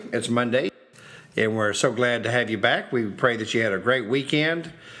It's Monday, and we're so glad to have you back. We pray that you had a great weekend.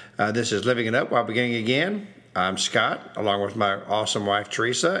 This is Living It Up While Beginning Again. I'm Scott, along with my awesome wife,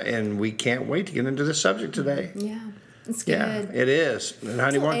 Teresa, and we can't wait to get into this subject today. Yeah, it's good. Yeah, it is. And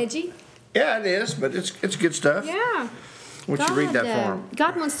honey, It's a little edgy. Yeah, it is, but it's good stuff. Yeah. Why don't you read that for him?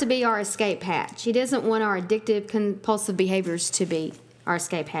 God wants to be our escape hatch. He doesn't want our addictive, compulsive behaviors to be our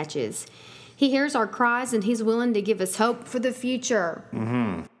escape hatches. He hears our cries, and He's willing to give us hope for the future.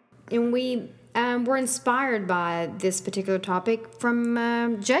 Mm-hmm. And we're inspired by this particular topic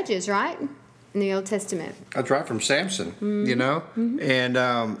from Judges, right? In the Old Testament. That's right, from Samson, Mm-hmm. you know? Mm-hmm.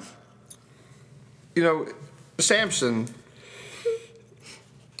 And, Samson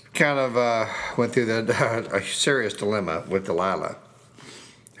kind of went through a serious dilemma with Delilah,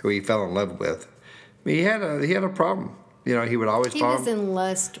 who he fell in love with. I mean, he had a problem. You know, he would always He was in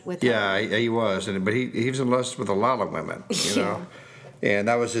lust with her. Yeah, he was. But he was in lust with a lot of women, you know? And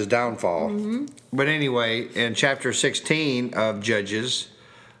that was his downfall. Mm-hmm. But anyway, in chapter 16 of Judges,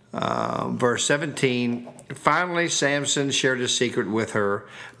 verse 17, finally Samson shared his secret with her.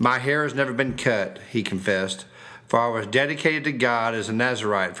 My hair has never been cut, he confessed, for I was dedicated to God as a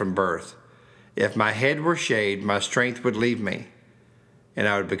Nazirite from birth. If my head were shaved, my strength would leave me, and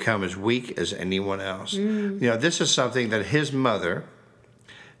I would become as weak as anyone else. You know, this is something that his mother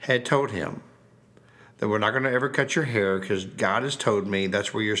had told him, that we're not going to ever cut your hair because God has told me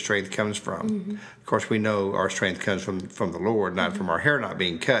that's where your strength comes from. Mm-hmm. Of course, we know our strength comes from the Lord, not from our hair not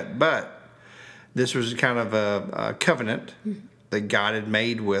being cut. But this was kind of a covenant that God had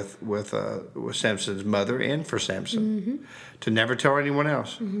made with Samson's mother and for Samson to never tell anyone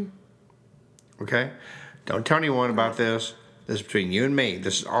else. Mm-hmm. Okay? Don't tell anyone about this. This is between you and me.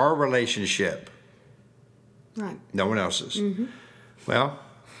 This is our relationship. Right. No one else's. Mm-hmm. Well,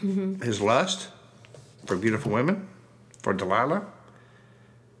 his lust for beautiful women, for Delilah,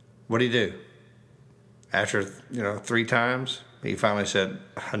 what did he do? After, 3 times, he finally said,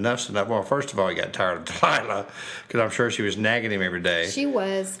 enough's enough. Well, first of all, he got tired of Delilah, because I'm sure she was nagging him every day. She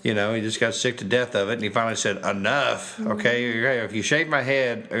was. He just got sick to death of it, and he finally said, enough. Mm-hmm. Okay, if you shave my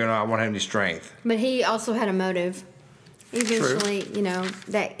head, I won't have any strength. But he also had a motive. Eventually,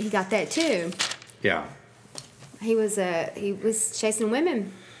 that he got that too. Yeah. He was chasing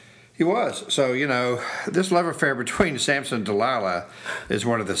women. He was. So, this love affair between Samson and Delilah is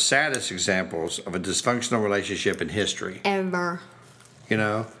one of the saddest examples of a dysfunctional relationship in history. Ever.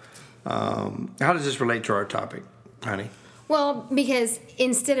 How does this relate to our topic, honey? Well, because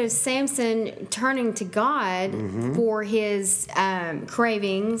instead of Samson turning to God for his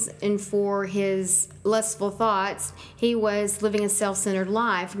cravings and for his lustful thoughts, he was living a self-centered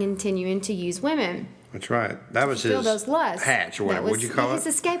life and continuing to use women. That's right. That was his those lusts. Hatch, or whatever. What'd you call it? His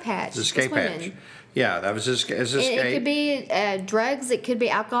escape hatch. His escape hatch. Yeah, that was his escape. It could be drugs, it could be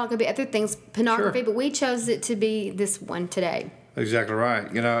alcohol, it could be other things, pornography, but we chose it to be this one today. Exactly right.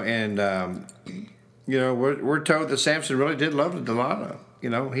 We're told that Samson really did love Delilah.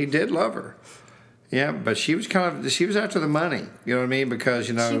 He did love her. Yeah, but she was after the money. You know what I mean? Because,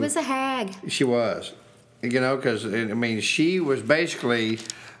 she was a hag. She was. Because, she was basically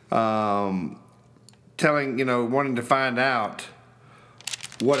wanting to find out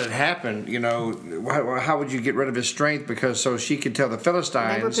what had happened, how would you get rid of his strength, so she could tell the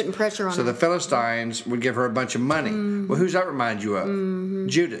Philistines. They were putting pressure on her. So the Philistines would give her a bunch of money. Mm-hmm. Well, who's that remind you of? Mm-hmm.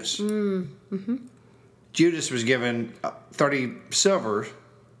 Judas. Mm-hmm. Judas was given 30 silver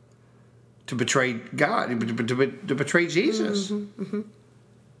to betray God, to betray Jesus. Mm-hmm.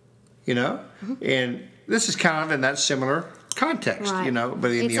 Mm-hmm. And this is kind of in that similar context, right.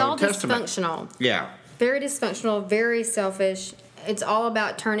 But in the Old Testament. It's all dysfunctional. Yeah. Very dysfunctional, very selfish. It's all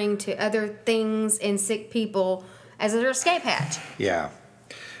about turning to other things and sick people as their escape hatch. Yeah.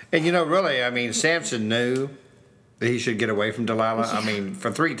 And really, Samson knew that he should get away from Delilah. Yeah.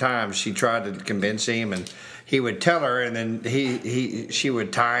 For 3 times she tried to convince him, and he would tell her, and then she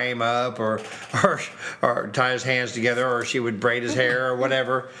would tie him up or tie his hands together, or she would braid his hair or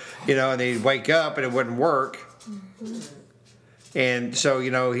whatever, and he'd wake up and it wouldn't work. Mm-hmm. And so,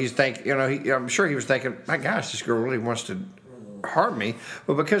 he's thinking, I'm sure he was thinking, my gosh, this girl really wants to harm me.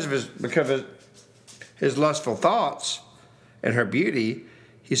 But because of his lustful thoughts and her beauty,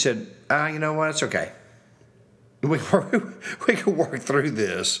 he said, you know what, it's okay. We can work through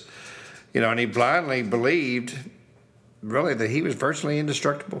this. And he blindly believed, really, that he was virtually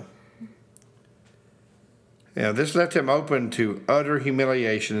indestructible. This left him open to utter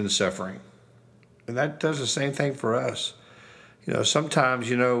humiliation and suffering. And that does the same thing for us. Sometimes,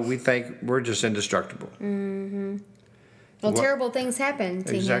 we think we're just indestructible. Mm-hmm. Well, terrible things happen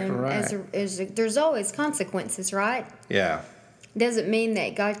to him. Exactly right. There's always consequences, right? Yeah. It doesn't mean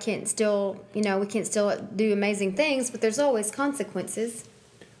that God can't still, we can't still do amazing things, but there's always consequences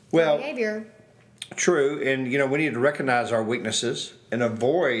for behavior. True, and we need to recognize our weaknesses and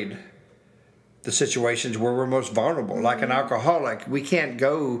avoid the situations where we're most vulnerable. Mm-hmm. Like an alcoholic, we can't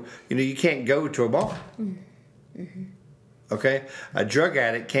go. You can't go to a bar. Mm-hmm. Okay, a drug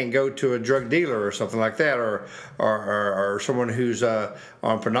addict can't go to a drug dealer or something like that, or someone who's on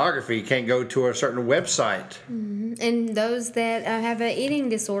pornography can't go to a certain website. Mm-hmm. And those that have an eating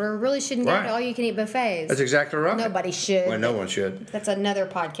disorder really shouldn't go to all-you-can-eat buffets. That's exactly right. Nobody should. Well, no one should. That's another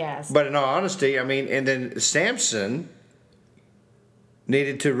podcast. But in all honesty, and then Samson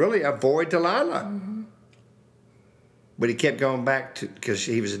needed to really avoid Delilah. Mm-hmm. But he kept going back because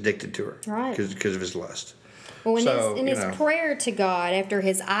he was addicted to her. Right. Because of his lust. Well, in his prayer to God, after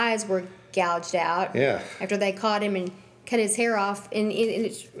his eyes were gouged out, after they caught him and cut his hair off, and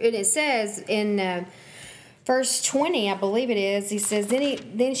it says in verse 20, I believe it is, he says,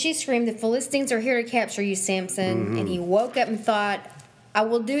 then she screamed, "The Philistines are here to capture you, Samson." Mm-hmm. And he woke up and thought, "I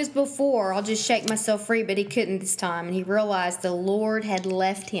will do as before. I'll just shake myself free." But he couldn't this time. And he realized the Lord had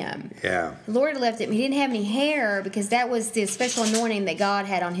left him. Yeah. The Lord had left him. He didn't have any hair because that was the special anointing that God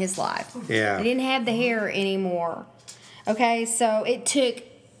had on his life. Yeah. He didn't have the hair anymore. Okay, so it took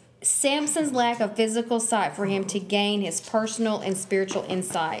Samson's lack of physical sight for him to gain his personal and spiritual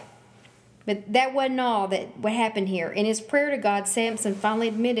insight. But that wasn't all what happened here. In his prayer to God, Samson finally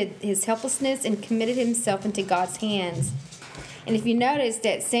admitted his helplessness and committed himself into God's hands. And if you notice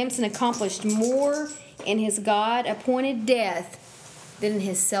that Samson accomplished more in his God-appointed death than in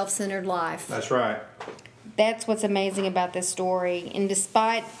his self-centered life. That's right. That's what's amazing about this story. And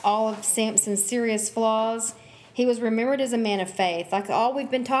despite all of Samson's serious flaws, he was remembered as a man of faith, like all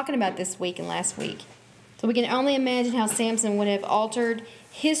we've been talking about this week and last week. So we can only imagine how Samson would have altered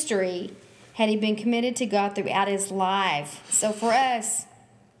history had he been committed to God throughout his life. So for us,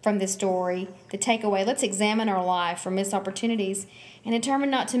 from this story, the takeaway, let's examine our life for missed opportunities and determine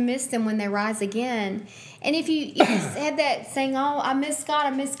not to miss them when they rise again. And if you just have that saying, "Oh, I miss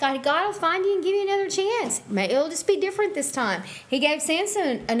God, God will find you and give you another chance." It'll just be different this time. He gave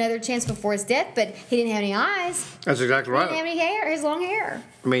Samson another chance before his death, but he didn't have any eyes. That's exactly right. He didn't have any hair, his long hair.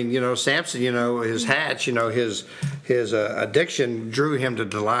 Samson, his hatch, his addiction drew him to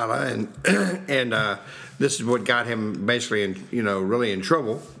Delilah, and this is what got him basically really in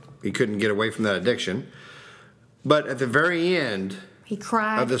trouble. He couldn't get away from that addiction. But at the very end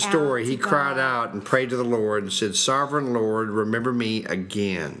of the story, he cried out and prayed to the Lord and said, "Sovereign Lord, remember me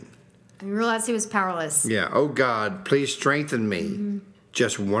again." And he realized he was powerless. Yeah. "Oh God, please strengthen me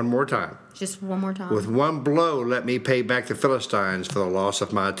just one more time. Just one more time. With one blow, let me pay back the Philistines for the loss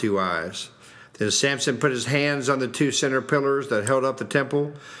of my 2 eyes." Then Samson put his hands on the 2 center pillars that held up the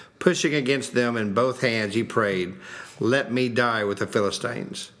temple. Pushing against them in both hands, he prayed, "Let me die with the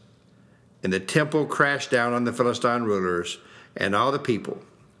Philistines." And the temple crashed down on the Philistine rulers and all the people.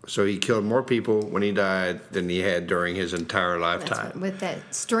 So he killed more people when he died than he had during his entire lifetime. With that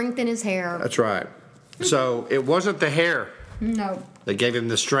strength in his hair. That's right. So it wasn't the hair that gave him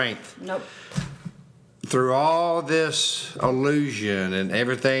the strength. Nope. Through all this illusion and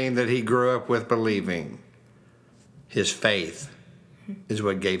everything that he grew up with believing, his faith is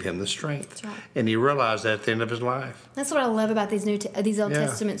what gave him the strength. That's right. And he realized that at the end of his life. That's what I love about these Old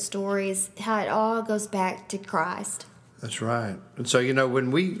Testament stories, how it all goes back to Christ. That's right. And so,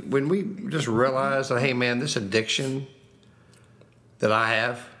 when we just realize that, hey man, this addiction that I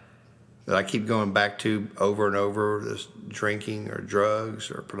have, that I keep going back to over and over, this drinking or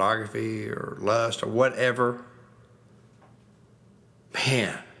drugs or pornography or lust or whatever,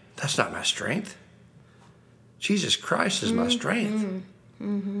 man, that's not my strength. Jesus Christ is my strength.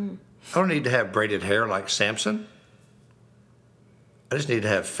 Mm-hmm. I don't need to have braided hair like Samson. I just need to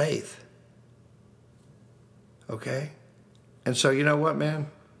have faith. Okay? And so, you know what, man?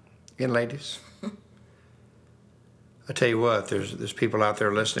 And ladies, I tell you what, there's people out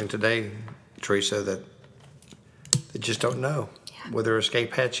there listening today, Teresa, that just don't know where their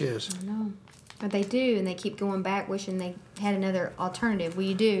escape hatch is. I know. But they do, and they keep going back wishing they had another alternative. Well,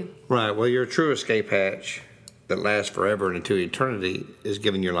 you do. Right. Well, your true escape hatch that lasts forever and into eternity is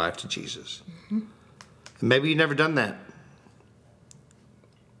giving your life to Jesus. Mm-hmm. And maybe you've never done that.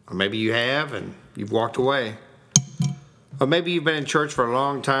 Or maybe you have and you've walked away. Or maybe you've been in church for a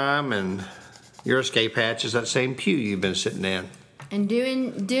long time and your escape hatch is that same pew you've been sitting in. And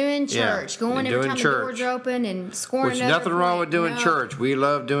doing church, going every time the doors are open and scoring. Which nothing wrong with doing church. We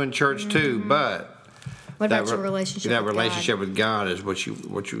love doing church too, but what about your relationship? That relationship with God is what you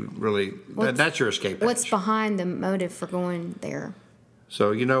really. That's your escape hatch. What's behind the motive for going there?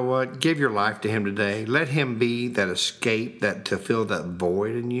 So you know what? Give your life to him today. Let him be that escape, that to fill that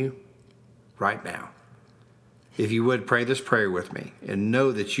void in you right now. If you would, pray this prayer with me and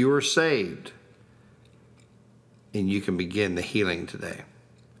know that you are saved and you can begin the healing today.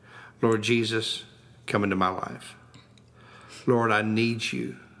 Lord Jesus, come into my life. Lord, I need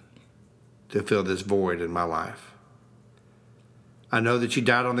you to fill this void in my life. I know that you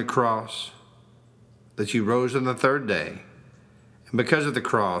died on the cross, that you rose on the third day. And because of the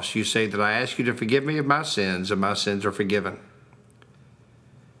cross, you say that I ask you to forgive me of my sins, and my sins are forgiven.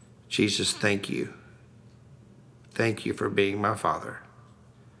 Jesus, thank you. Thank you for being my Father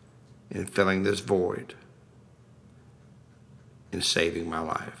and filling this void and saving my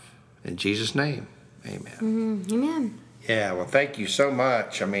life. In Jesus' name, amen. Amen. Yeah, well, thank you so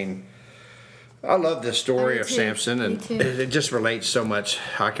much. I mean, I love this story of Samson, and it just relates so much.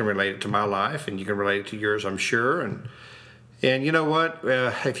 I can relate it to my life, and you can relate it to yours, I'm sure. And you know what?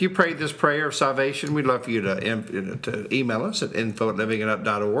 If you prayed this prayer of salvation, we'd love for you to email us at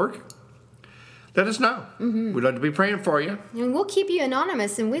info@livingitup.org. Let us know. We'd love to be praying for you. And we'll keep you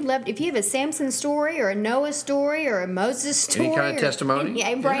anonymous. And we'd love if you have a Samson story or a Noah story or a Moses story. Any kind of testimony.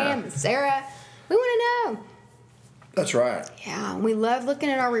 Abraham, Sarah. We want to know. That's right. Yeah, we love looking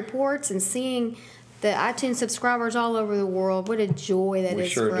at our reports and seeing the iTunes subscribers all over the world. What a joy that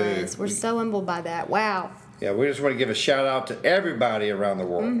is for us. We're so humbled by that. Wow. Yeah, we just want to give a shout out to everybody around the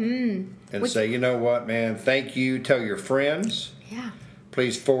world. And say, you know what, man, thank you. Tell your friends. Yeah.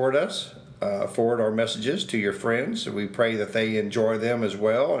 Please forward our messages to your friends. We pray that they enjoy them as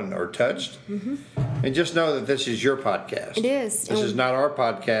well and are touched. And just know that this is your podcast. It is. This is not our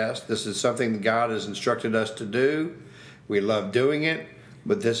podcast. This is something that God has instructed us to do. We love doing it,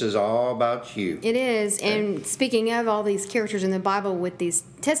 but this is all about you. It is. Okay. And speaking of all these characters in the Bible with these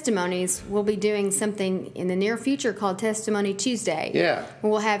testimonies, we'll be doing something in the near future called Testimony Tuesday. Yeah.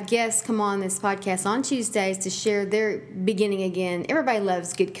 We'll have guests come on this podcast on Tuesdays to share their beginning again. Everybody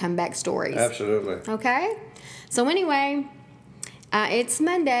loves good comeback stories. Absolutely. Okay? So anyway, it's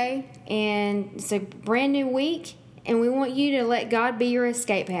Monday, and it's a brand new week, and we want you to let God be your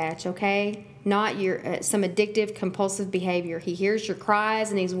escape hatch, okay? Not your some addictive, compulsive behavior. He hears your cries,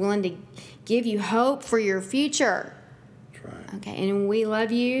 and He's willing to give you hope for your future. That's right. Okay, and we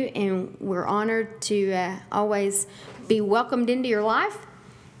love you, and we're honored to always be welcomed into your life.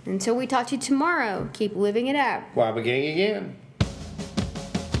 Until we talk to you tomorrow, keep living it up. While beginning again.